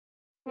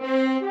Yahoo!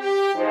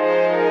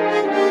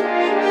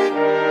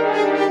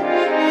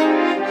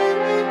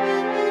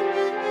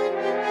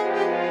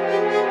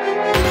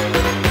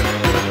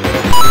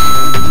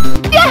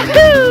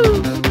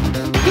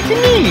 It's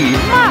me,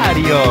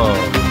 Mario!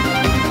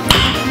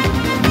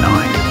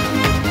 Nice.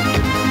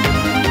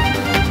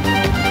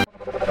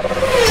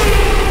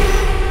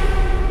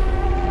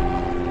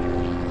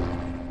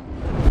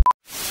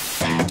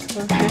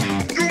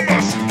 You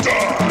must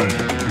die!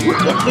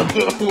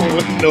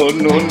 No.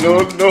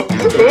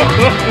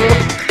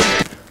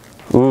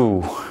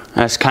 Ooh,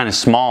 that's kind of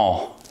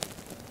small.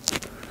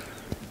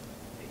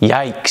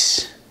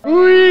 Yikes.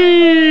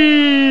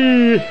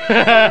 Whee!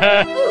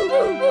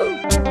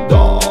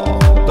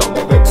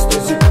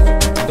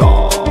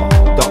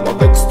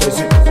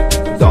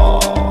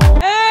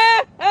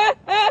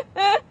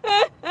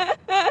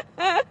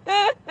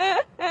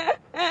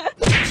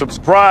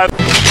 Subscribe.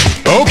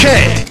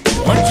 Okay.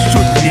 What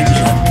should ninja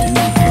do?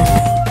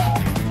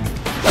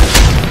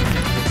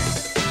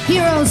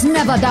 Heroes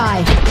never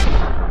die.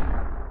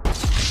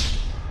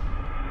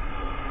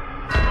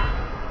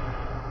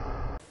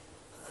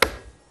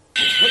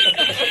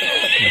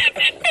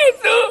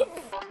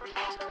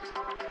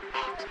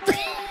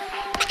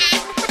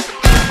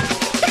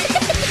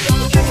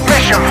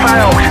 Mission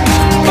failed.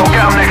 We'll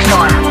get them next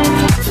time.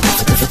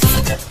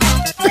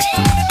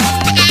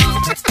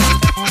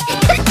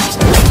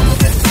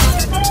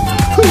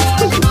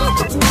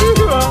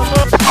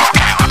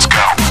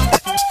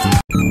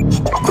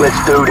 Let's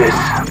do this.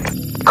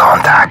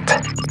 Contact.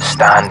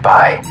 Stand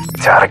by.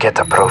 Target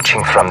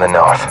approaching from the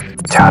north.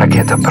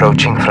 Target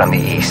approaching from the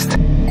east.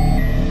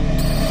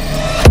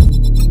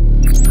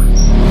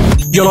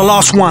 You're the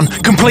last one.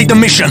 Complete the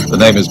mission. The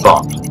name is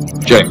Bond.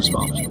 James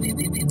Bond.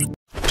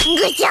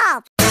 Good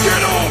job.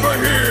 Get over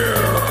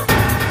here!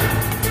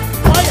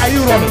 Why are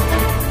you running?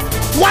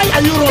 Why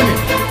are you running?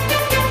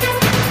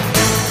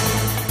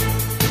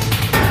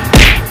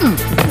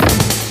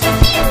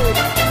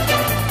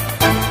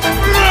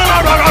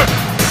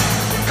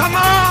 Come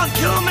on,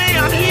 kill me.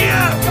 I'm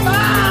here. Come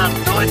on,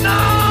 do it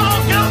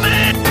now. Kill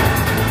me.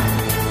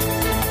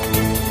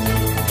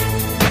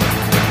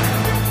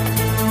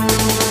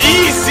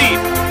 Easy!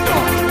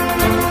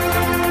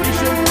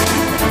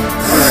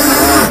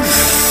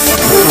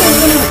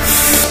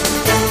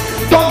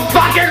 Don't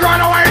fucking run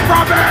away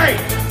from me!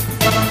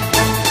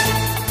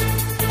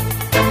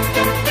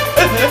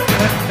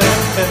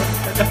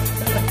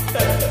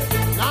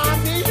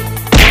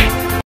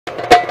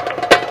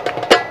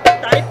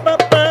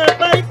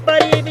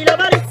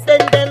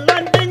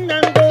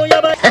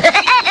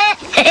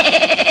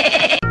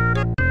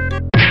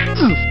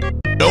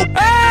 Nope.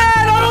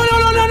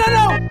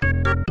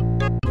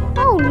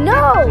 Oh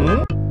no!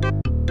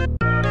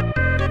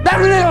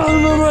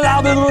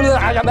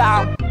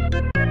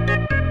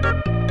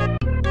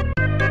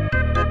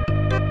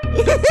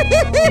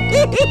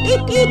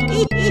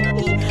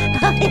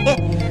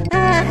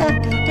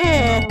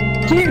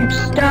 Dude,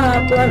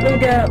 stop, let me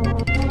go.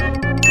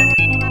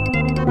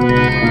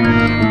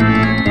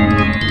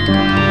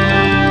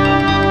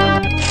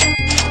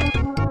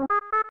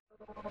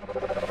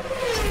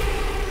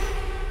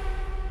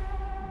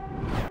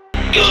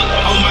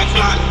 On my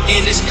clock,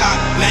 in this cock,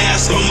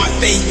 mask on my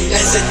face,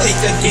 hesitate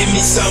to give me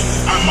some.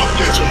 I'ma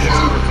get your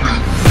murder.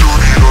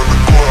 Dirty on the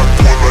clock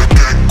when I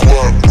get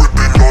guap.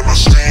 Whipping on the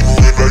scene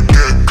when I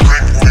get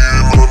clean.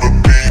 Lean on the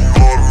beat,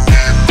 on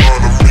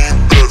me,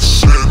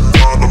 that's it.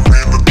 On me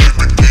to take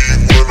the key.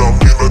 When I'm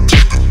in, I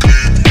take the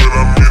key. When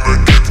I'm in, I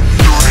get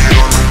dirty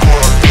on the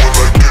clock when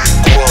I get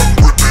guap.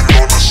 Whipping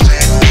on the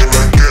scene when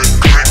I get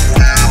clean.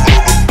 Lean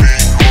on the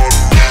beat,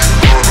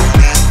 on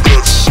me,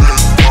 that's it.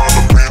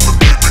 On me to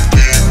take the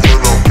key.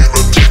 When I'm in,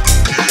 I take the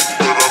key.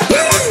 When I'm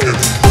in, I get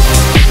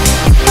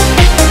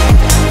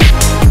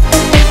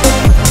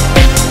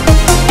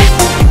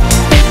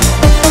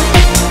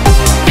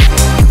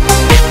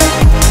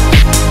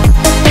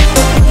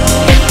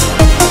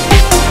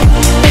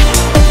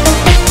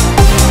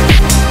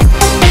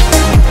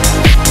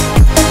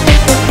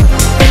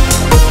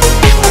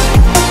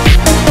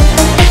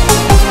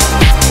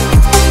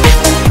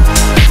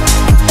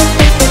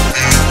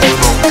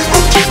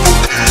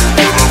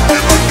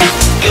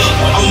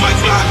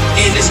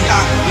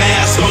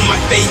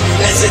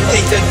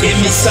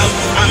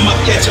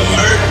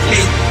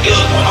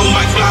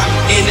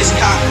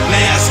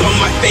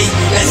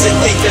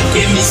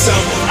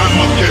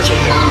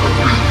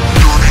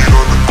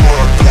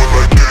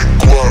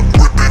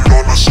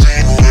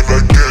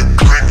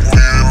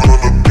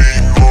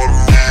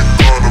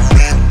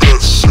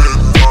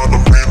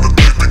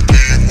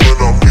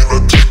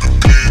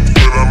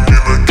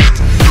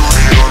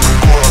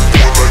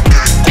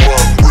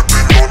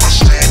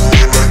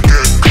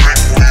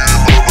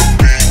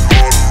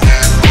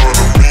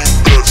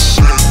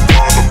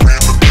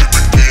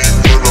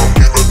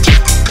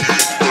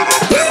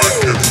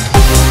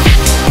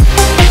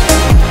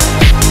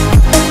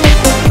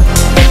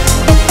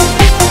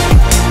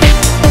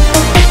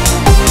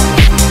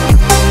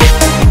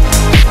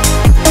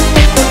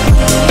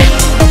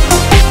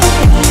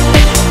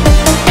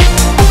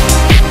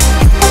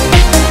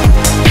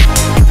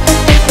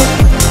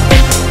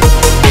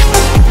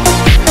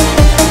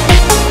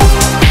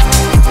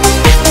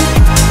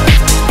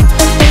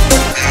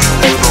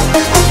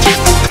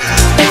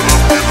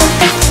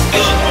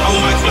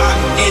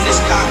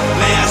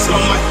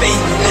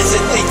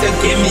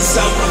me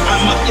some.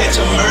 I'ma catch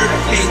a murder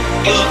case.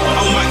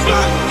 On my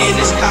clock, and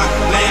this cock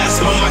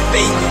glass on my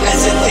face.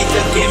 That's it, take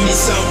to give me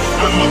some.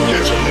 I'ma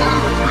catch a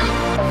murder case.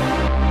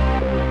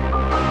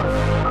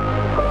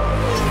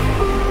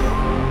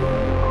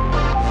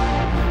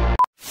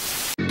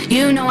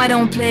 You know I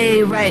don't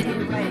play right.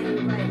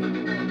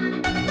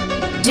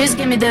 Just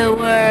give me the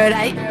word,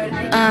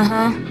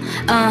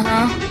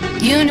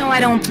 You know I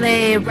don't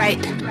play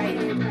right.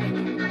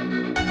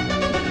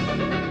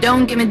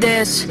 Don't give me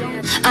this.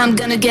 I'm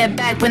gonna get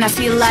back when I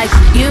feel like.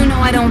 You know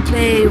I don't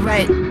play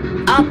right.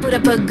 I'll put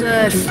up a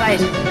good fight.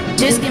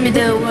 Just give me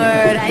the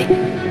word,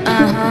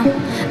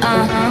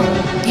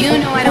 You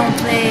know I don't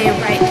play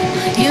right.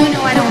 You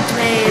know I don't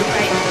play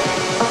right.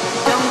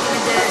 Don't give me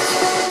this.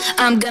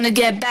 I'm gonna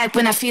get back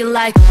when I feel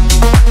like.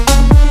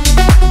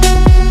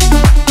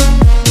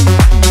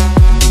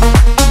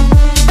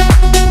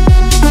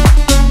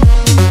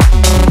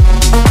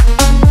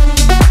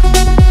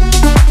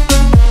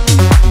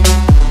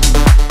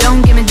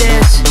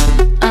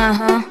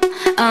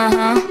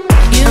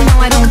 You know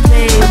I don't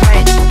play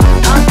right.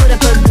 I'll put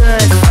up a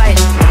good fight.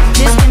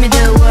 Just give me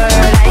the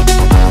word,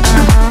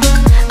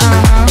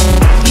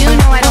 You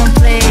know I don't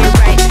play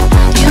right.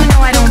 You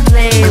know I don't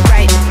play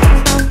right.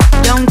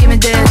 Don't give me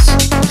this.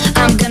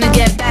 I'm gonna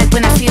get back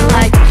when I feel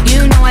like.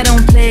 You know I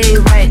don't play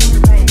right.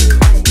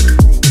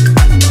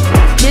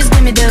 Just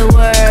give me the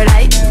word,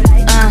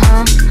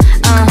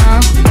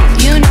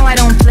 You know I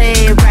don't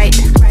play right.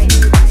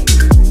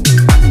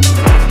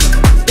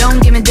 Don't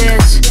give me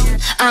this.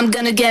 I'm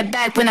gonna get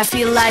back when I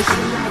feel like.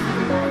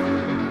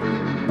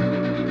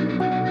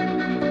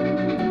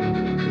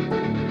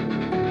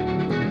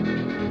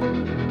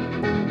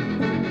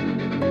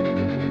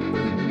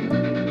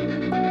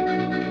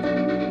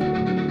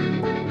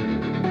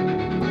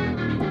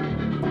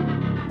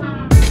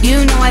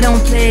 You know I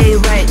don't play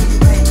right.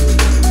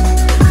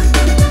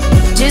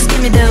 Just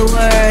give me the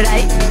word,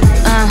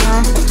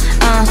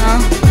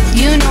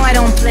 You know I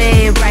don't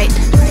play right.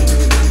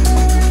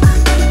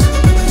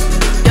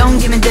 Don't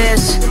give me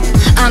this.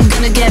 I'm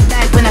gonna get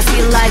back when I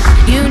feel like.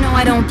 You know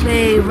I don't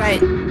play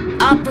right.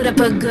 I'll put up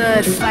a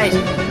good fight.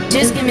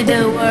 Just give me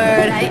the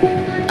word,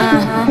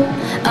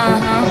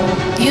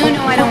 You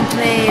know I don't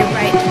play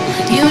right.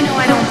 You know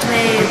I don't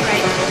play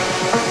right.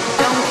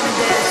 Don't give me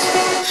this.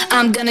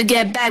 I'm gonna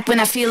get back when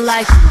I feel like.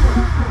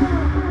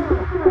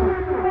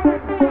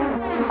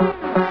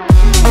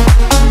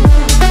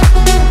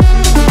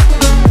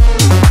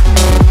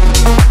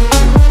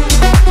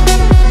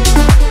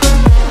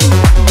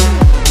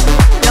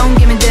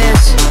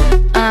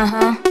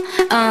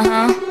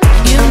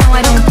 You know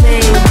I don't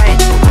play right.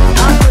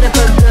 I'll put up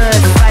a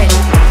good fight.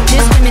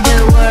 Just give me the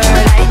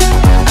word,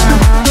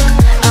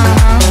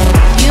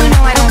 You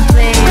know I don't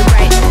play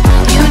right.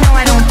 You know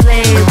I don't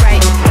play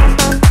right.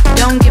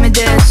 Don't give me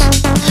this.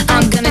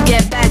 I'm gonna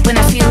get back when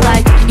I feel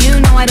like. You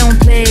know I don't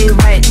play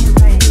right.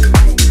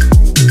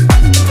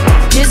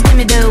 Just give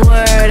me the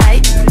word,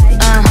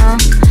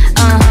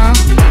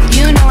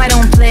 You know I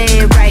don't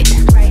play right.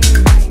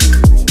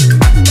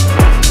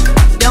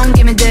 Don't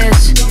give me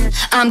this.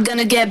 I'm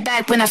gonna get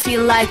back when I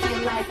feel like.